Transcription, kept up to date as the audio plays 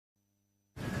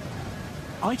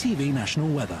ITV National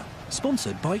Weather,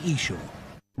 sponsored by eShore.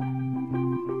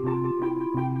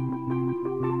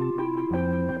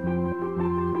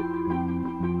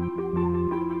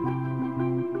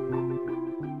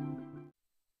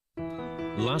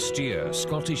 Last year,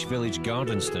 Scottish village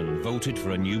Gardenston voted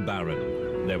for a new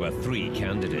Baron. There were 3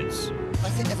 candidates. I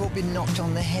think they've all been knocked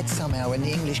on the head somehow when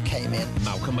the English came in.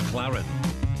 Malcolm McLaren,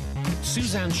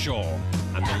 Suzanne Shaw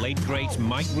and the late great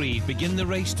Mike Reid begin the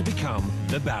race to become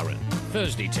the Baron.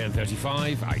 Thursday,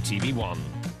 10:35, ITV1.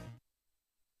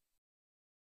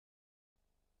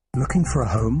 Looking for a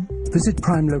home? Visit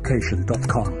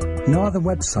primelocation.com. No other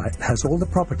website has all the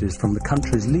properties from the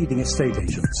country's leading estate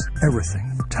agents.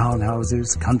 Everything.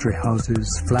 Townhouses, country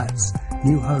houses, flats,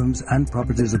 new homes and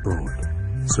properties abroad.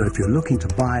 So if you're looking to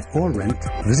buy or rent,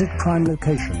 visit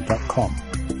primelocation.com.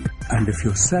 And if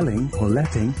you're selling or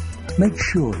letting, make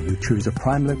sure you choose a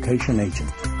Prime Location agent.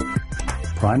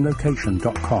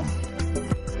 primelocation.com.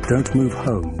 Don't move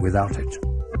home without it.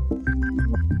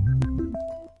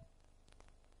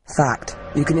 Fact: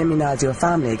 you can immunise your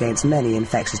family against many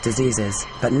infectious diseases,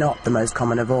 but not the most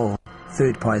common of all,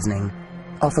 food poisoning,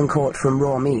 often caught from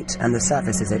raw meat and the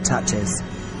surfaces it touches.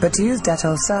 But to use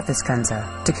Dettol Surface Cleanser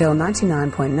to kill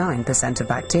 99.9% of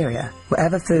bacteria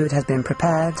wherever food has been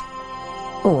prepared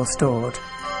or stored,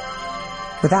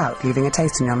 without leaving a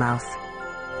taste in your mouth.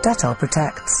 Dettol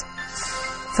protects.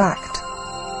 Fact: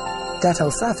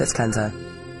 Dettol Surface Cleanser,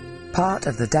 part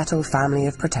of the Dettol family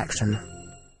of protection.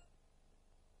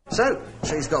 So,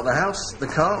 she's got the house, the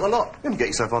car, the lot. You're going to get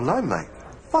yourself online, mate.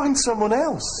 Find someone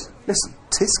else. Listen,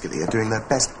 Tiscali are doing their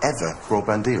best ever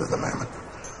broadband deal at the moment.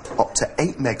 Up to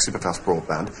 8 meg superfast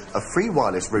broadband, a free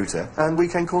wireless router, and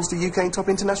weekend calls to UK and top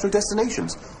international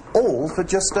destinations. All for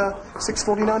just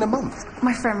 $6.49 a month.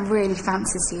 My friend really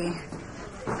fancies you.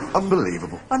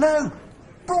 Unbelievable. I know.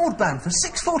 Broadband for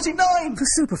 $6.49. For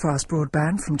superfast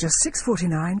broadband from just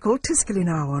 $6.49, call Tiscali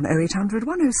now on 0800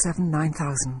 107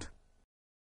 9000.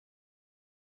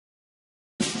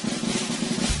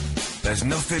 There's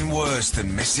nothing worse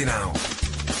than missing out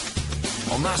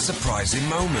on that surprising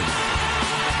moment,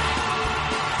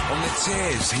 on the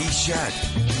tears he shed,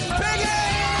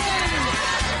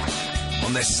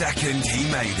 on the second he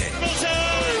made it,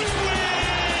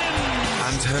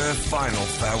 and her final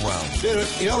farewell.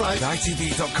 You all right? The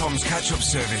ITV.com's catch-up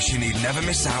service you need never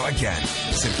miss out again.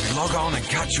 Simply log on and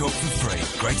catch up for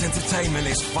free. Great entertainment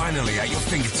is finally at your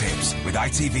fingertips with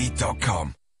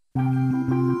ITV.com.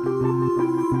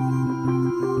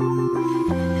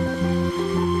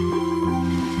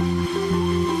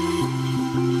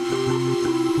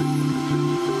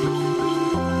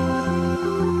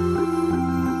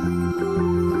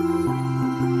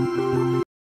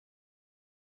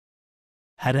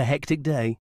 Had a hectic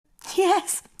day?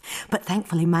 Yes, but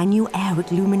thankfully my new Airwick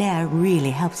Luminaire really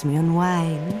helps me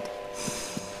unwind.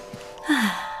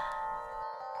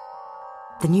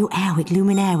 The new Airwick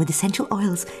Luminaire with essential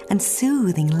oils and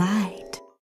soothing light.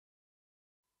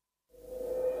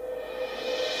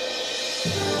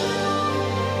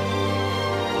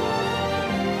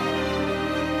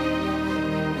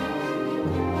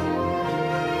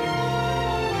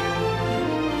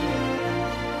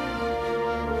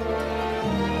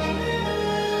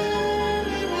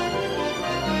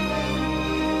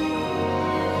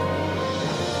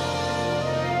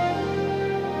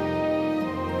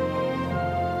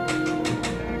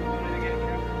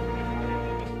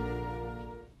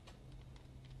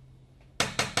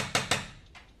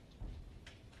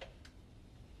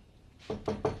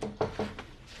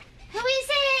 Who is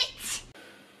it?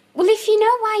 Well, if you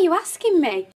know, why are you asking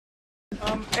me?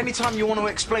 Anytime you want to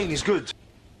explain is good.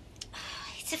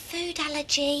 It's a food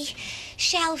allergy.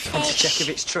 Shellfish. And to check if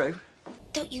it's true.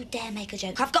 Don't you dare make a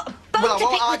joke. I've got a bone Well, I to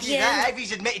won't pick with argue you. there if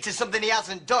he's admitted to something he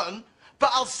hasn't done.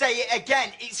 But I'll say it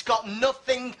again. It's got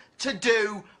nothing to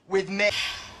do with me.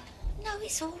 No,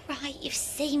 it's all right. You've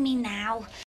seen me now.